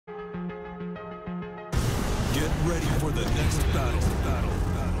ready for the next battle.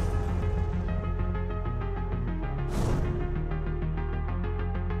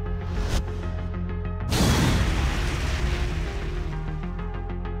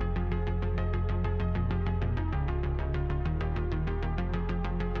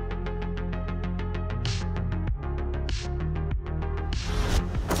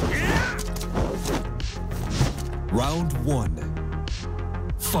 Round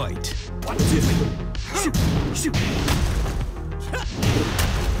 1. Fight. 1, 2, 3. Shoot. Shoot.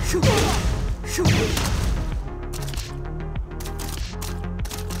 Shoot. Shoot.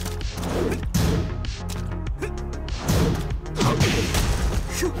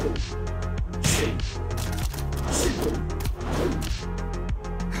 Shoot.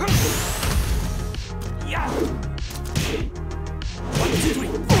 Yeah. 1, 2, 3.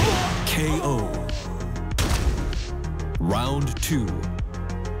 KO. Round 2.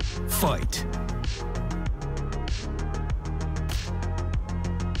 Fight.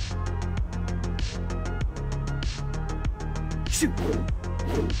 Shoot.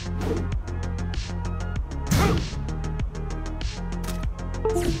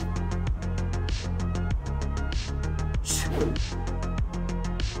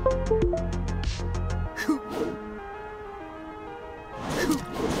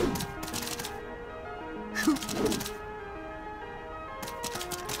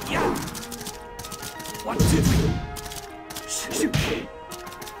 Yeah. 1, 2, 3. Shoot.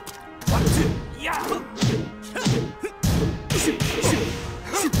 1, 2. Yeah. Shoot. Shoot.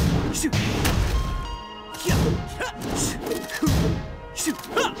 Shoot. Shoot. Yeah. Shoot.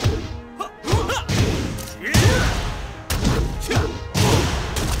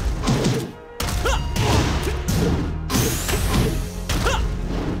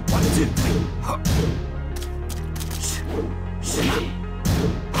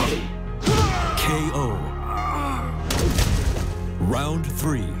 KO. Round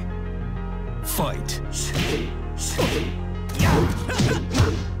 3. Fight.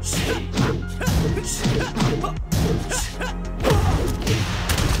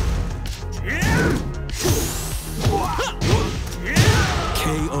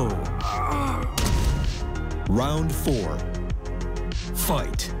 KO. Round 4.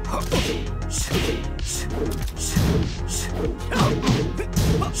 Fight.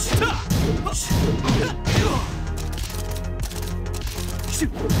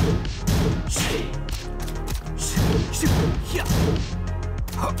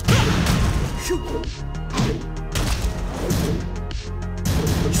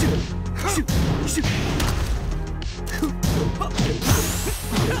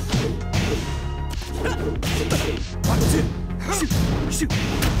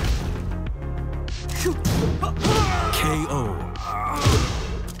 KO.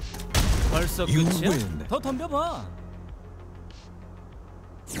 벌써 You 끝이야? win. 더 덤벼봐.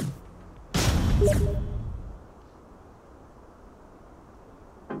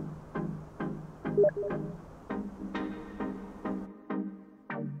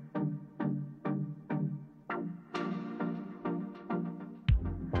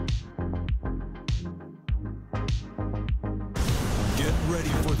 Get ready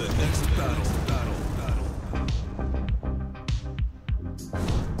for the next battle.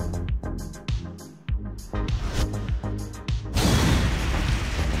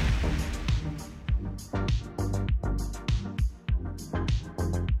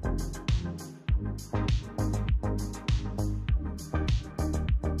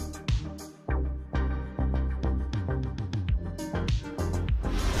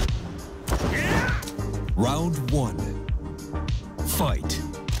 Round 1. Fight.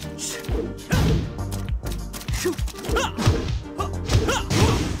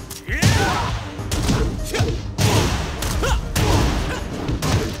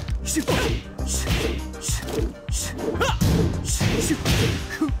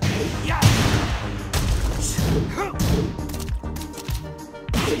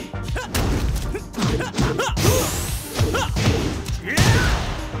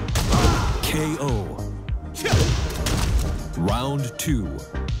 KO. Round 2.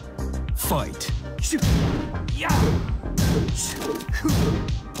 Fight.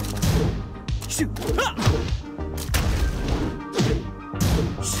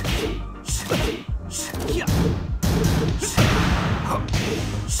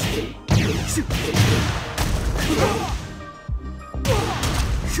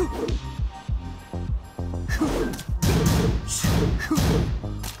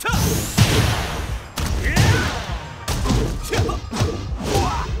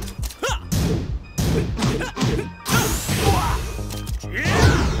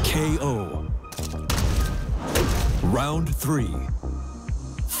 KO. Round 3.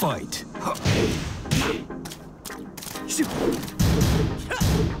 Fight.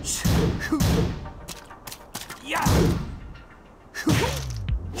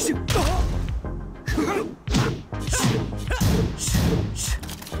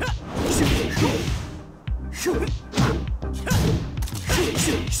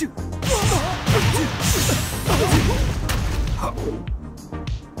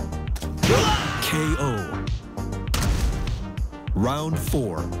 KO. Round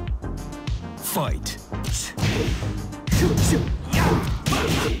 4. Fight.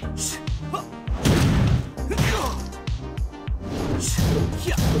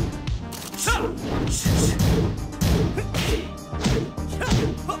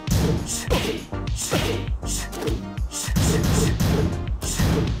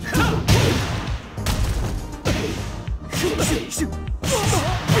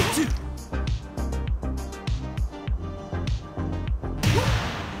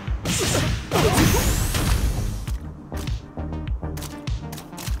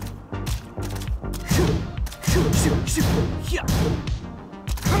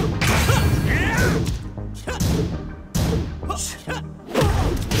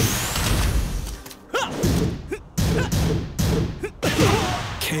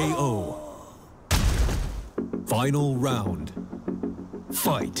 KO. Final round.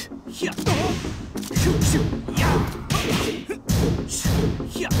 Fight.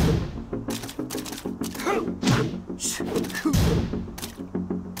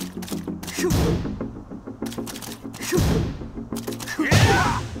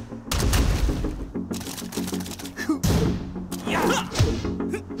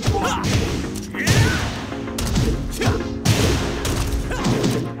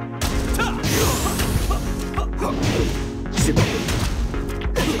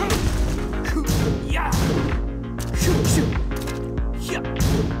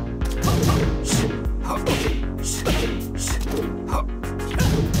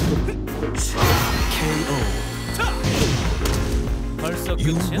 벌써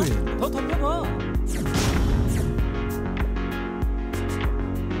You 끝이야? win. 더 덤벼봐.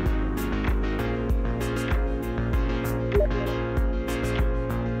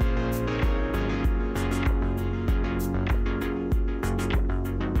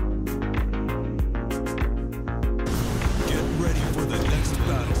 Get ready for the next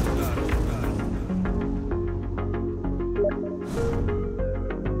battle.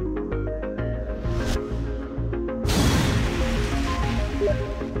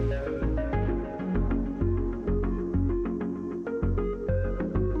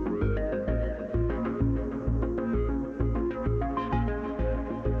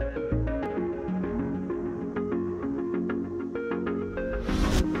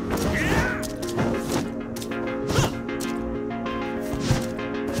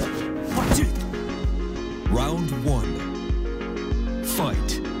 Round 1.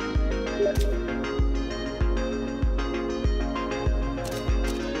 Fight.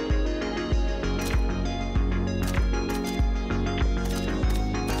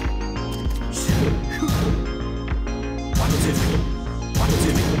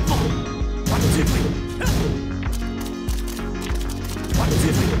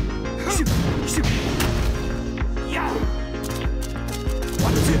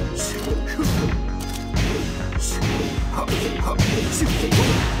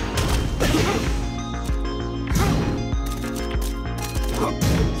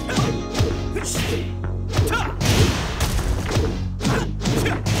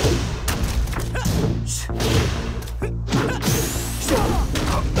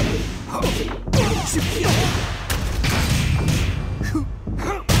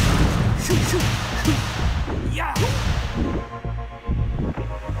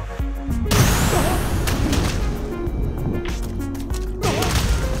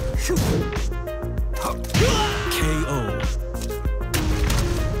 KO.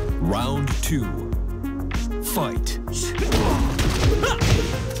 Round 2. Fight.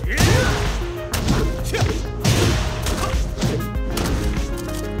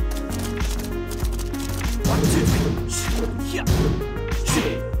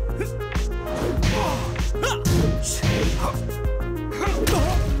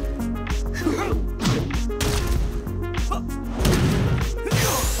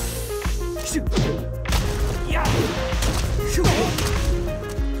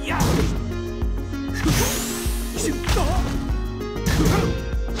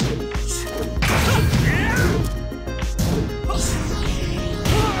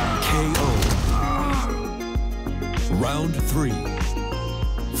 Round 3.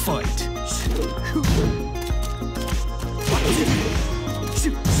 Fight.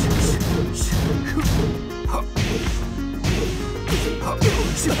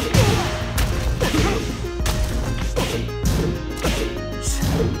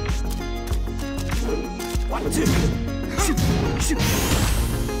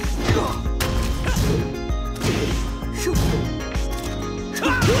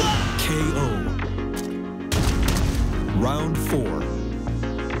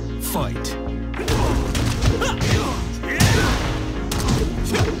 Fight.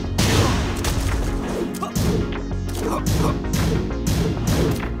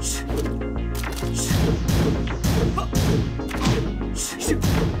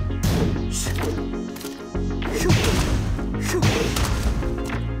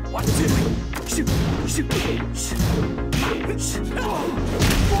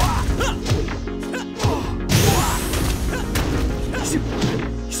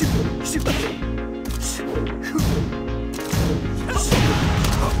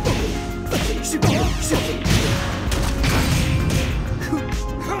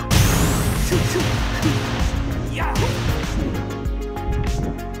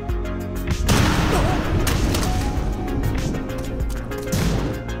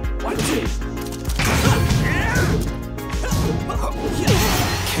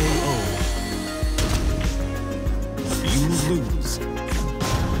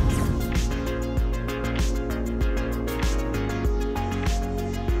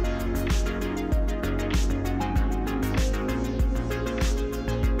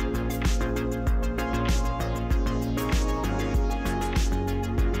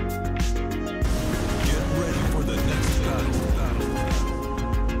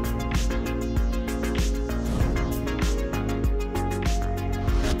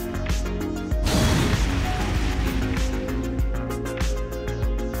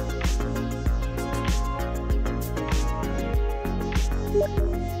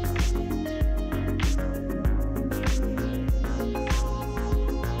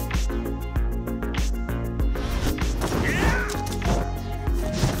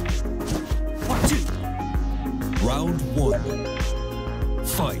 Round 1.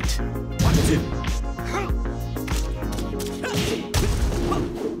 Fight. 1, 2.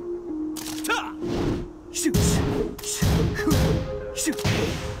 Shoot. Shoot. Shoot.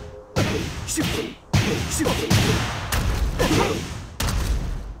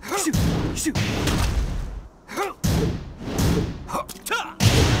 Shoot.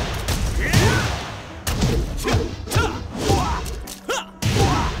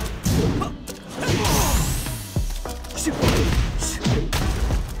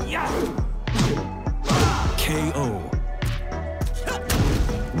 KO.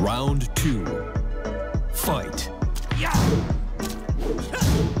 Round 2. Fight.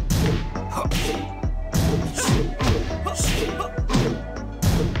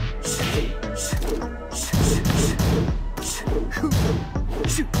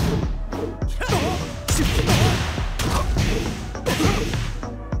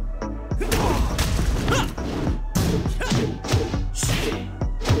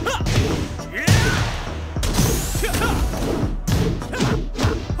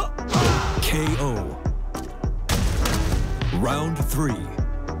 KO. Round 3.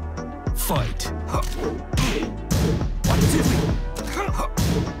 Fight. 1, 2.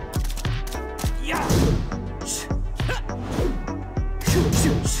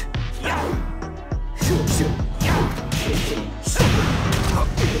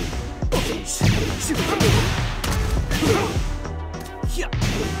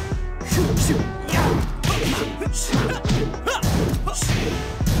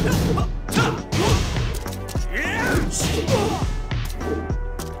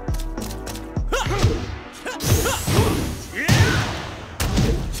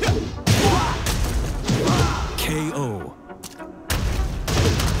 KO.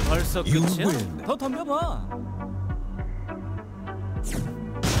 벌써 You 끝이야? win. 더 덤벼봐.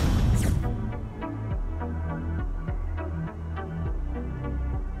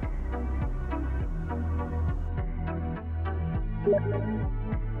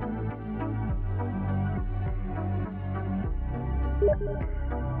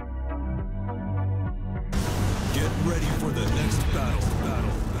 Get ready for the next battle.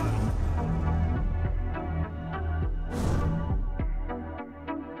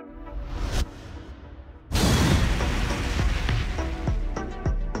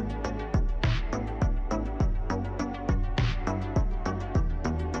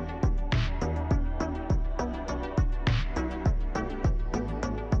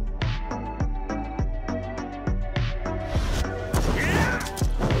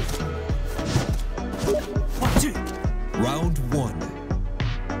 Round 1.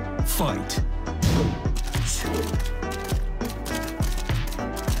 Fight.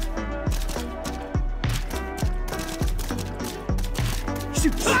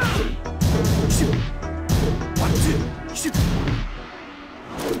 Shoot. Shoot. 1, 2. Shoot.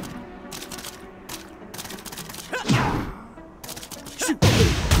 Shoot.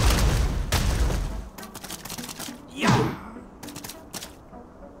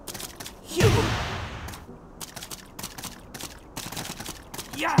 Yeah.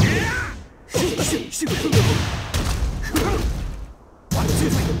 Shoot, shoot, shoot. 1, 2,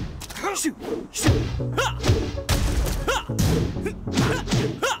 3. Shoot, shoot. Ha! Ha! Ha!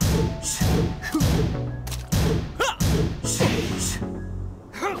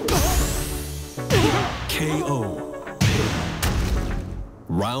 KO.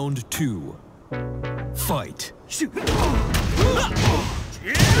 Round 2. Fight. Shoot.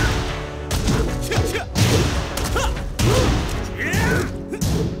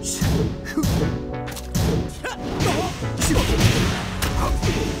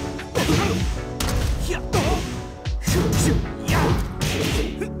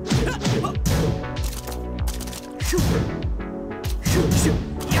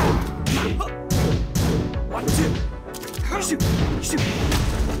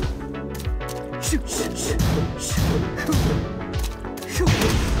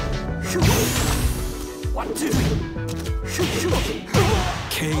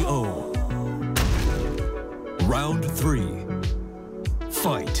 KO. Round 3.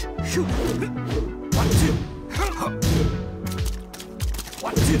 Fight. Shoot. 1, 2.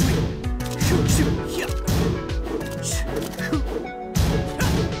 1, 2, 3. Shoot, shoot. Yeah.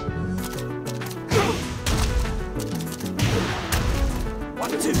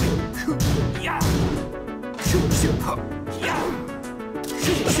 1, 2, 3. Yeah. Shoot, shoot. Yeah.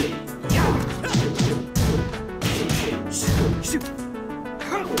 Shoot, shoot. Yeah. Shoot, shoot.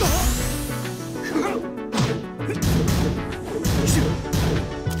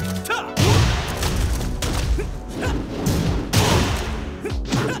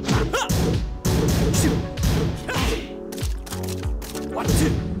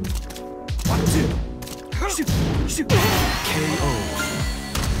 KO.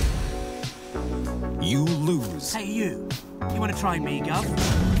 You lose. Hey, you. You want to try me, Gov?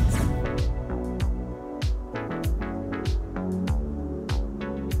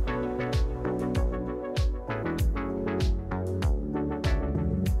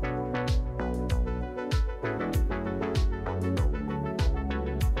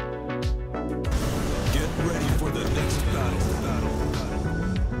 Get ready for the next battle.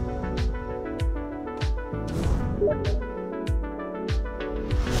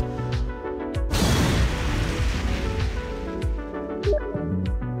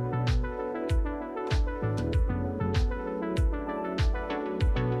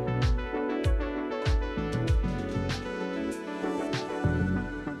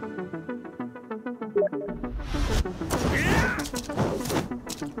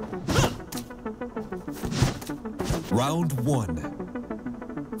 Round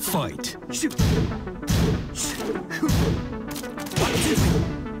 1. Fight. Shoot. 1, 2,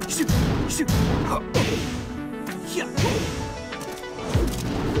 3. Shoot. Shoot. Yeah.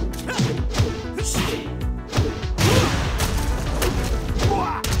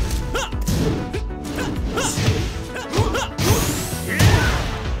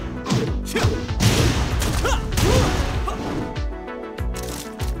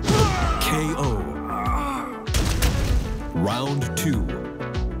 KO. Round 2.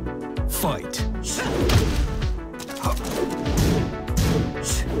 Fight.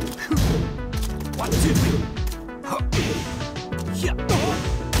 1, 2, 3. Yeah.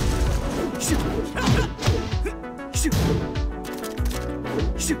 Shoot. Shoot.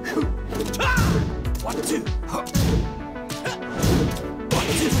 Shoot. 1, 2. 1,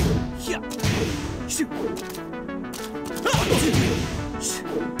 2, 3. Yeah. Shoot. 1, 2, 3.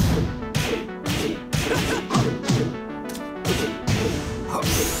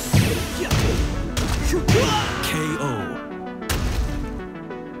 KO.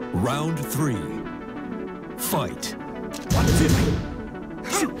 Round 3. Fight. 1, 2, 3.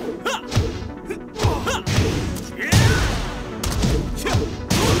 Shoot.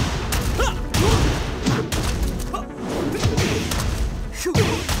 Shoot.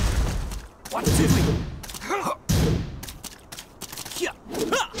 1, 2, 3. Yeah.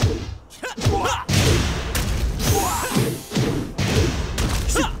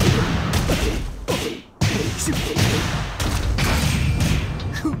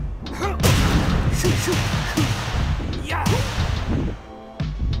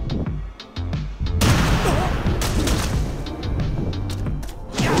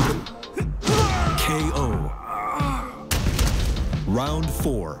 KO. Round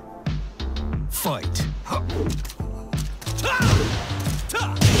 4. Fight.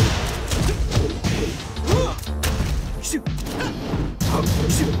 Shoot.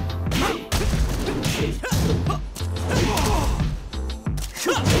 Shoot.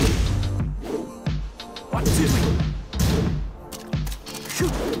 Shoot. 1, 2, 3.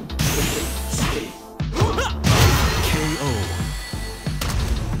 Shoot. KO.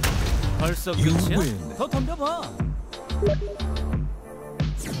 벌써 You 끝이야? win. 더 덤벼봐.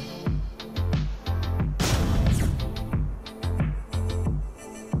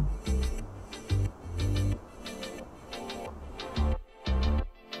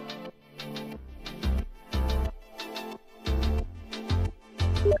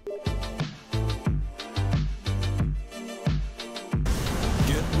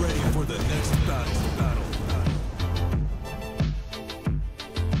 Get ready for the next battle.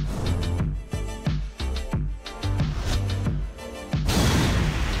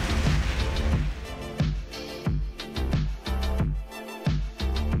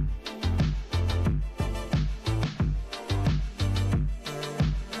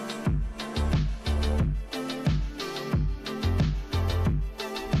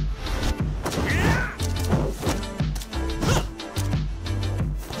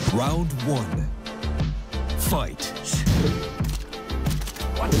 Round 1. Fight.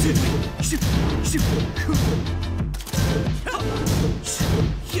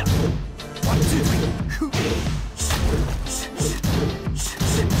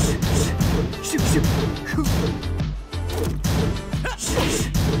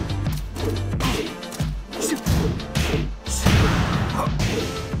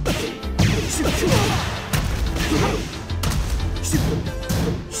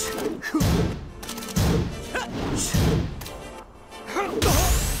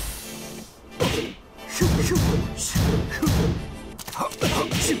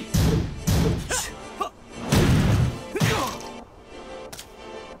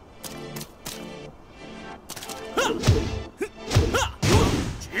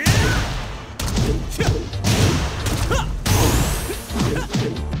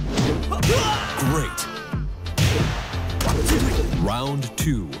 Great. Round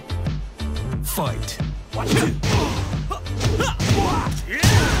 2. Fight.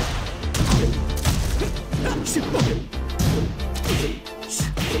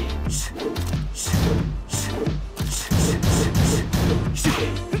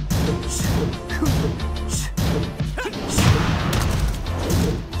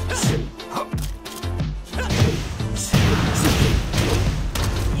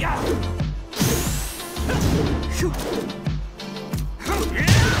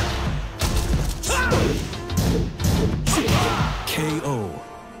 KO.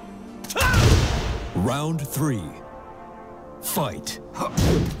 Round 3. Fight.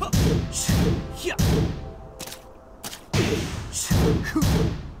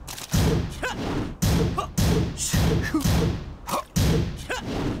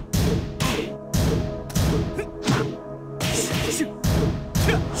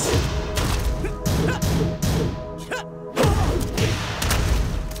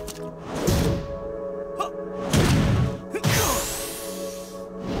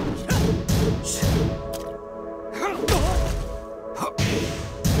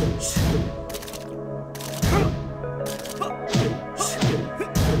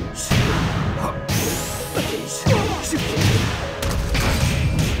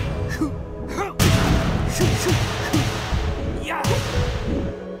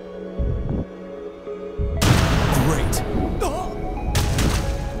 Great.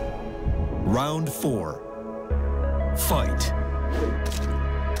 Round 4. Fight.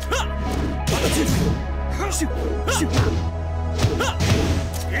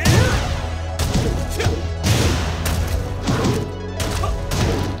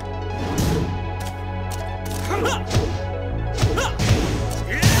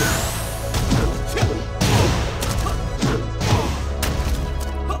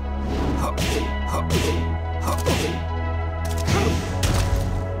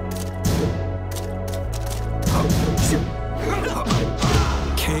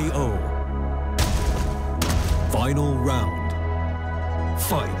 KO. Final round.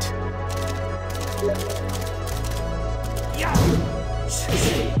 Fight.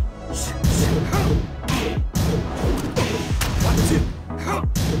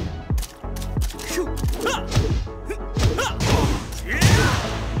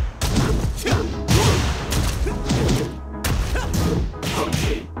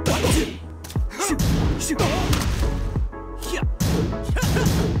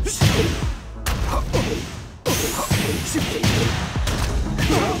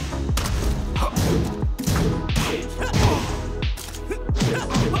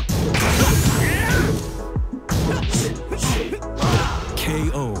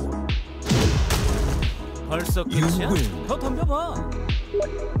 KO. 벌써 You 끝이야? win. 더 덤벼봐.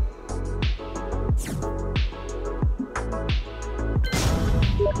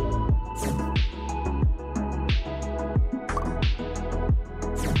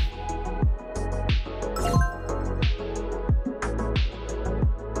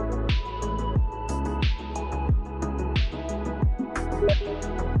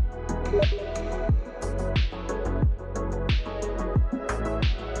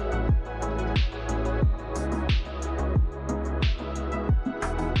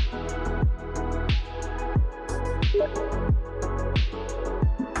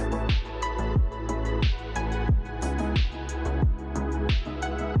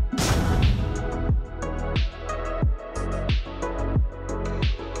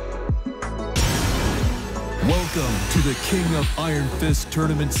 Welcome to the King of Iron Fist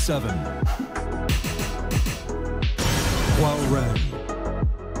Tournament 7. Ren.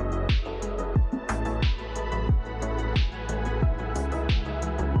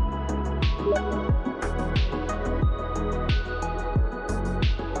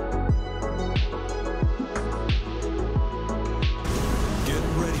 Get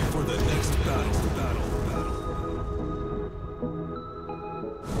ready for the next battle.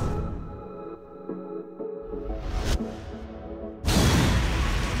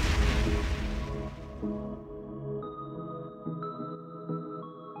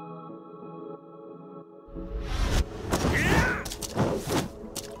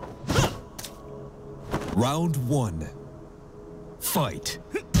 Round 1. Fight.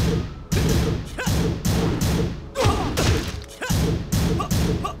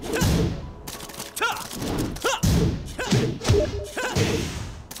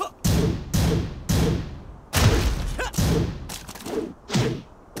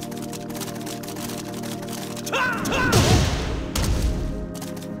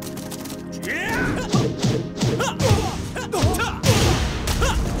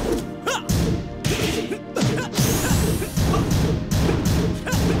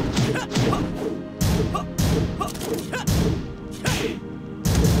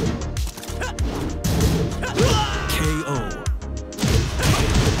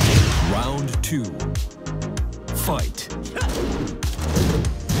 Round 2. Fight.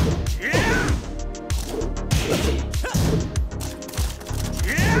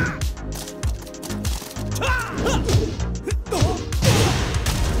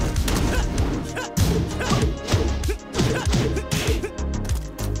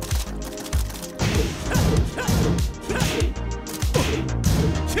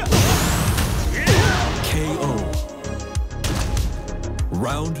 KO.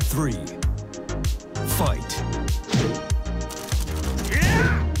 Round 3. Fight.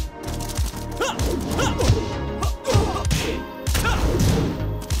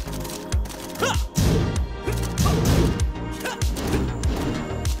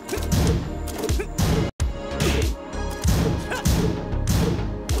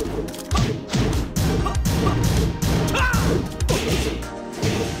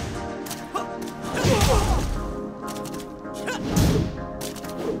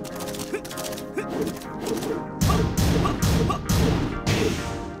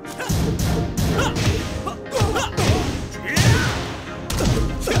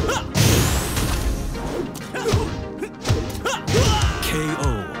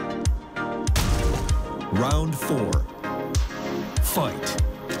 KO. Round 4. Fight.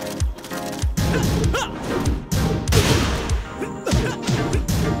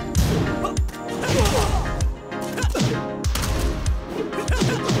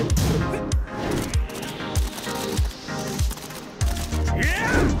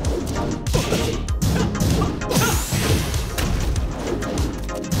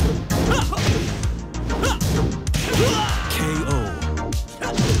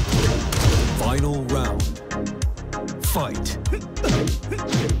 Final round. Fight.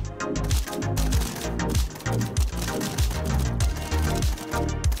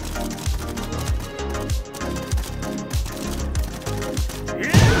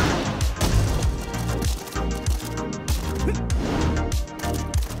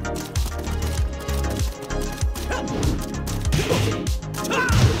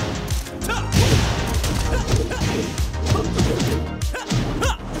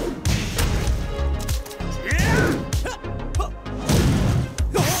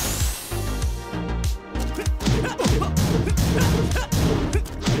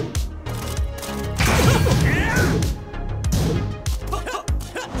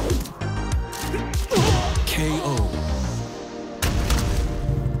 KO.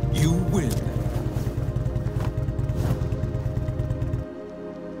 You win.